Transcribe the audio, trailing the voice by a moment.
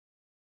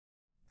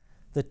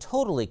The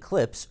total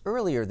eclipse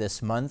earlier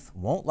this month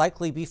won't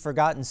likely be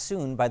forgotten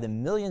soon by the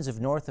millions of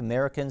North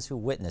Americans who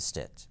witnessed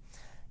it.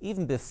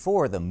 Even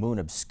before the moon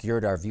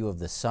obscured our view of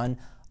the sun,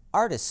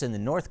 artists in the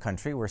North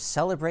Country were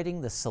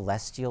celebrating the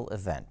celestial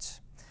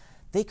event.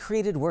 They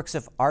created works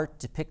of art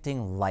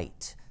depicting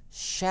light,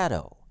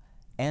 shadow,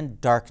 and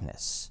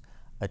darkness,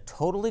 a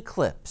total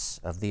eclipse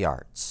of the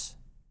arts.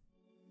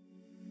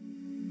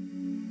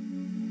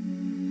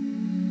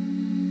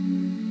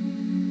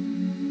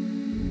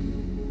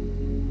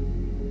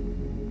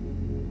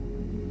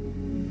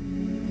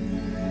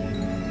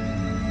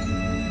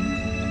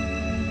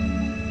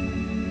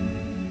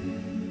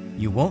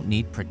 You won't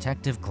need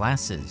protective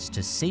glasses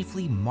to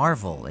safely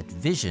marvel at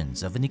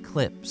visions of an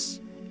eclipse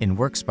in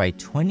works by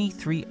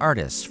 23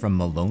 artists from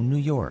Malone, New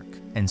York,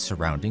 and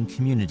surrounding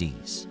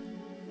communities.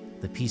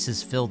 The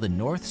pieces fill the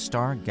North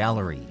Star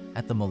Gallery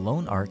at the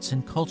Malone Arts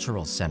and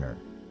Cultural Center.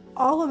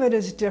 All of it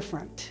is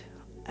different,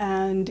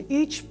 and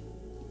each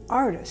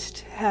artist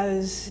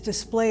has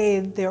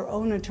displayed their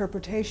own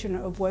interpretation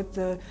of what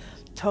the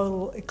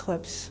total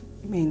eclipse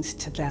means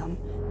to them.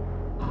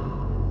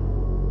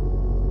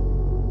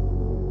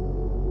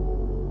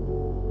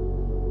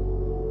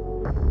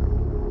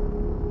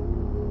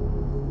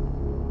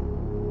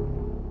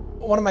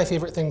 One of my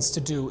favorite things to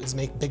do is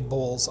make big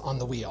bowls on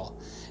the wheel.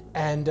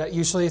 And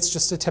usually it's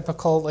just a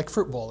typical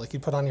fruit bowl like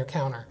you put on your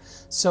counter.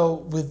 So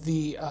with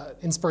the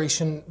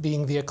inspiration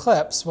being the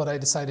eclipse, what I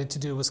decided to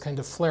do was kind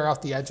of flare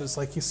out the edges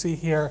like you see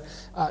here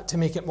to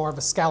make it more of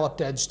a scalloped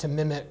edge to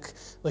mimic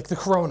the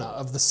corona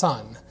of the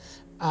sun.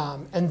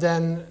 And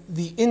then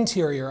the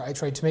interior I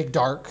tried to make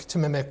dark to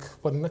mimic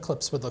what an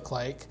eclipse would look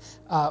like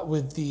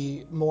with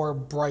the more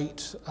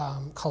bright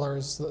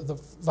colors, the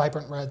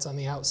vibrant reds on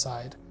the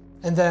outside.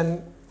 And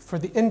then for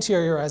the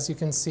interior, as you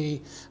can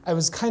see, I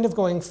was kind of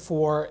going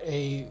for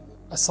a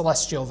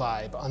celestial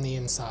vibe on the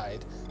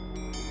inside.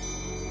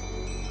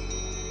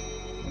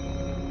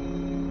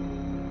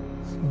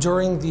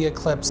 During the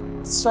eclipse,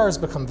 stars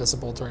become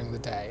visible during the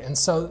day, and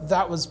so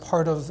that was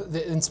part of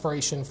the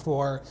inspiration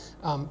for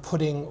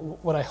putting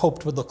what I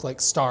hoped would look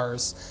like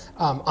stars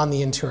on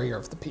the interior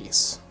of the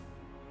piece.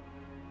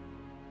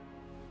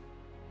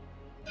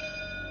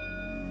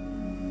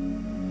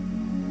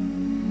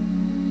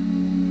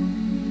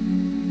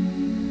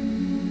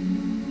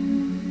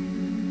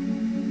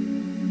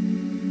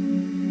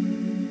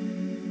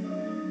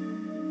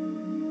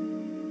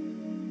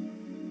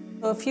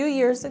 A few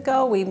years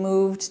ago, we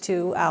moved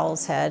to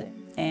Owl's Head,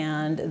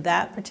 and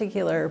that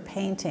particular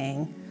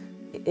painting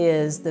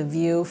is the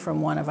view from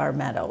one of our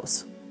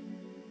meadows.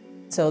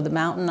 So the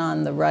mountain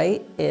on the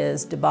right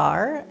is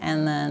DeBar,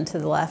 and then to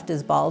the left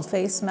is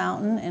Baldface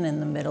Mountain, and in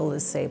the middle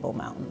is Sable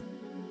Mountain.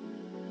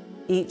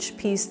 Each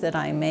piece that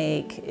I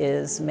make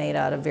is made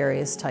out of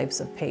various types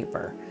of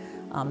paper.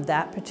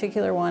 That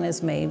particular one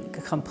is made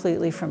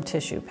completely from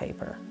tissue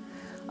paper,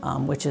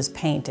 which is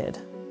painted.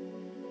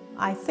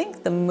 I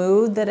think the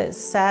mood that it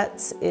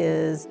sets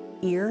is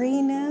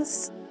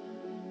eeriness.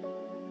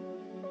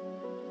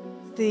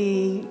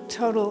 The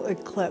total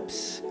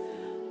eclipse,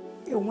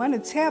 when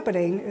it's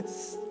happening,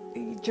 it's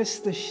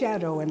just the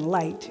shadow and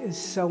light is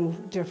so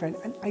different.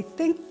 And I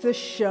think this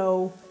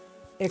show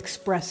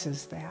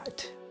expresses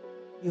that.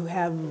 You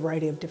have a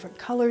variety of different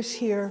colors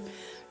here.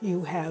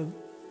 You have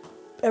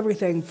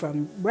everything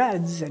from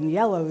reds and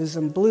yellows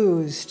and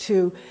blues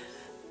to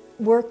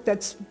work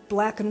that's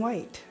black and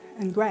white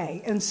and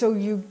gray. And so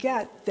you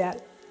get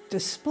that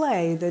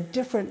display, the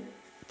different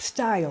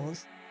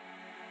styles.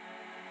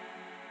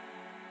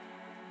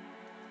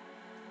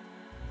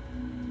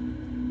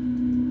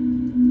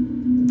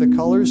 The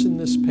colors in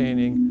this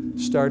painting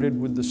started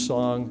with the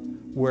song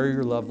Wear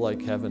Your Love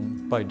Like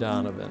Heaven by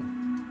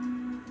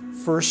Donovan.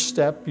 First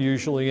step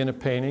usually in a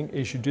painting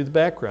is you do the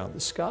background, the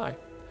sky.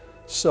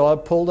 So I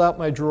pulled out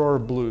my drawer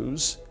of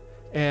blues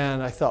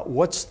and I thought,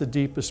 what's the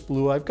deepest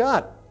blue I've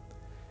got?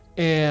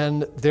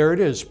 And there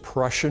it is,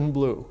 Prussian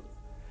blue.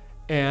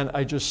 And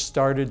I just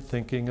started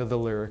thinking of the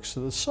lyrics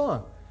of the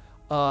song.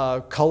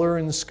 Color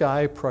in the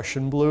sky,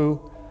 Prussian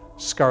blue,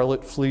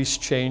 scarlet fleece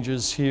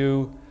changes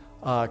hue,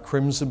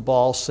 crimson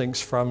ball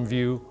sinks from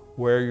view,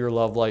 wear your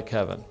love like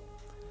heaven.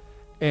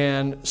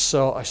 And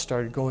so I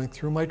started going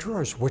through my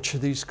drawers. Which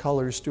of these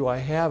colors do I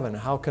have and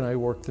how can I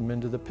work them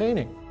into the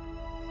painting?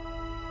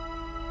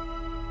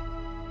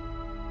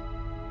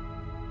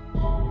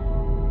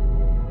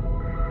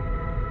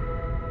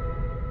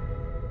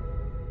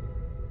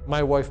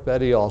 My wife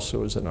Betty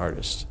also is an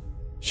artist.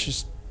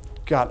 She's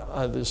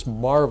got this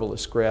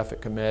marvelous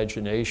graphic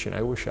imagination.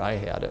 I wish I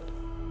had it.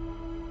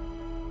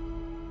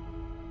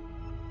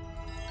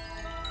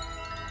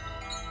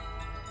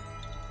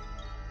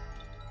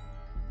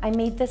 I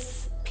made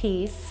this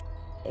piece.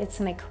 It's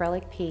an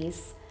acrylic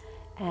piece,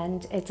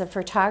 and it's a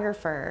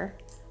photographer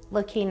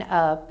looking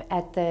up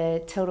at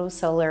the total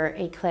solar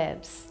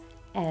eclipse,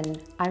 and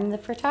I'm the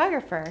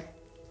photographer.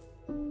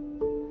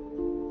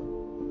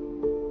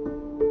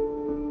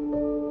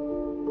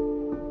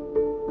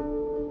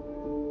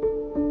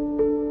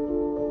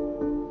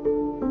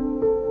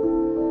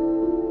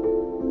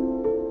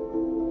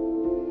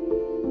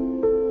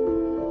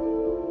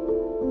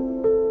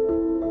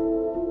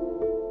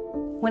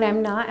 When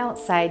I'm not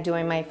outside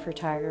doing my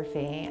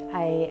photography,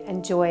 I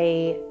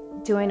enjoy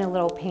doing a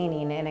little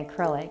painting in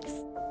acrylics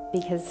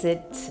because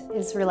it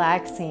is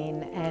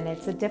relaxing and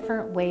it's a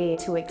different way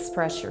to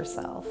express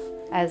yourself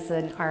as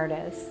an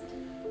artist.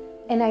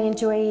 And I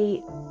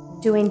enjoy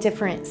doing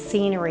different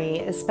scenery,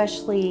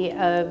 especially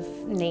of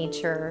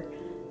nature,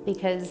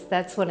 because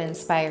that's what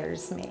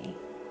inspires me.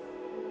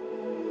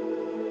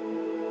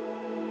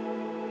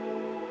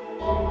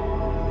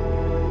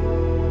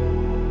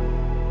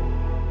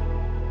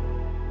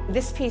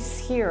 This piece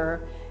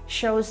here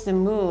shows the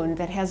moon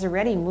that has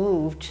already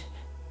moved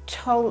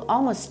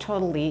almost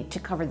totally to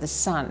cover the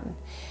sun.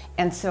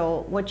 And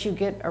so what you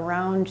get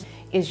around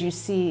is you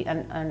see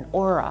an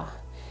aura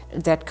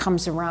that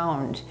comes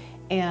around,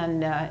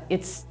 and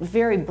it's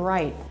very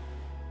bright.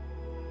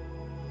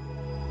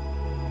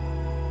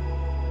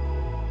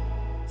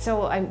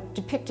 So I'm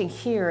depicting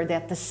here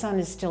that the sun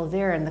is still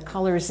there, and the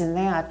colors in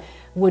that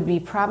would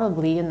be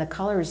probably in the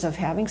colors of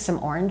having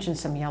some orange and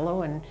some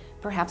yellow and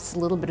perhaps a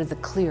little bit of the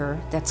clear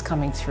that's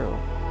coming through.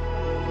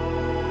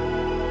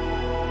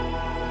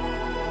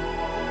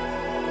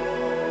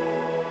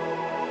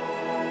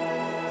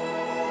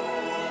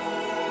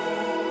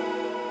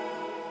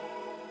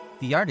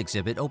 The art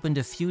exhibit opened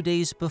a few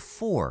days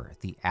before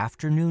the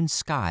afternoon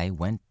sky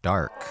went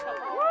dark.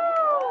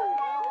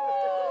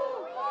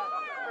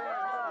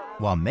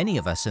 While many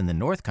of us in the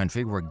North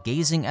Country were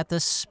gazing at the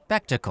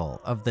spectacle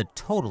of the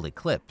total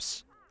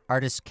eclipse,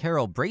 artist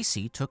Carole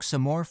Bracy took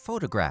some more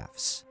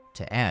photographs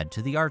to add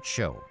to the art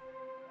show.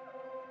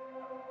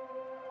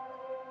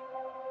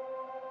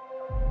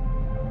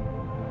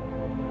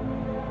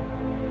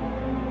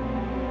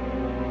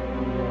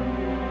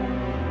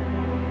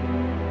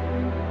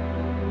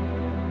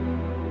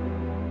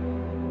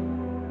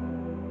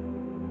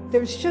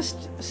 There's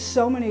just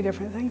so many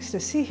different things to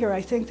see here.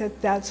 I think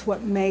that that's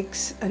what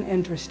makes an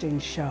interesting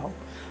show.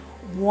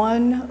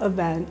 One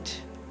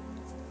event,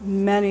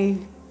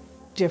 many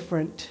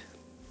different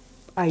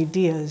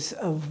ideas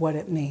of what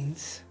it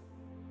means.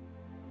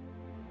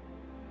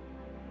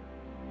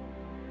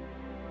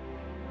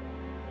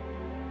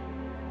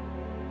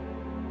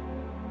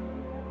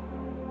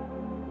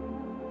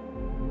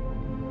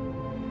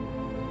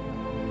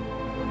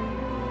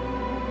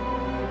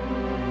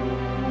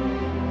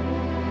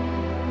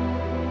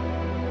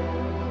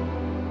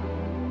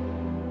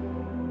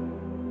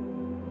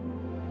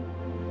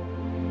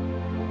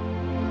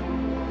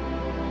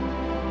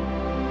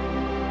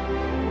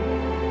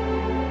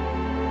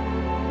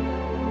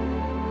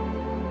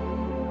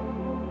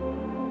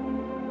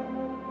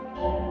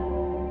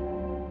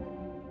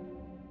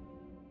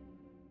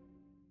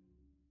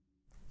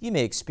 You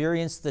may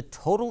experience the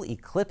total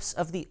eclipse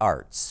of the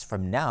arts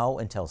from now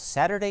until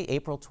Saturday,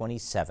 April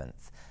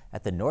 27th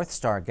at the North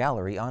Star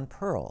Gallery on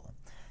Pearl.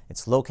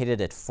 It's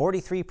located at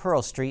 43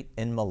 Pearl Street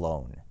in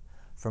Malone.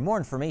 For more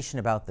information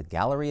about the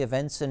gallery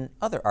events and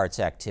other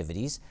arts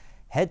activities,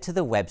 head to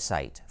the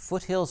website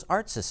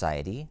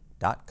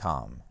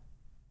foothillsartsociety.com.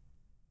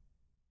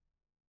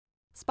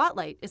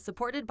 Spotlight is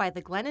supported by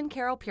the Glenn and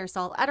Carole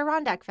Pearsall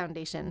Adirondack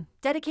Foundation,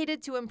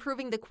 dedicated to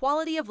improving the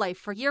quality of life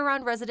for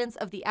year-round residents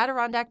of the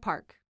Adirondack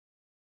Park.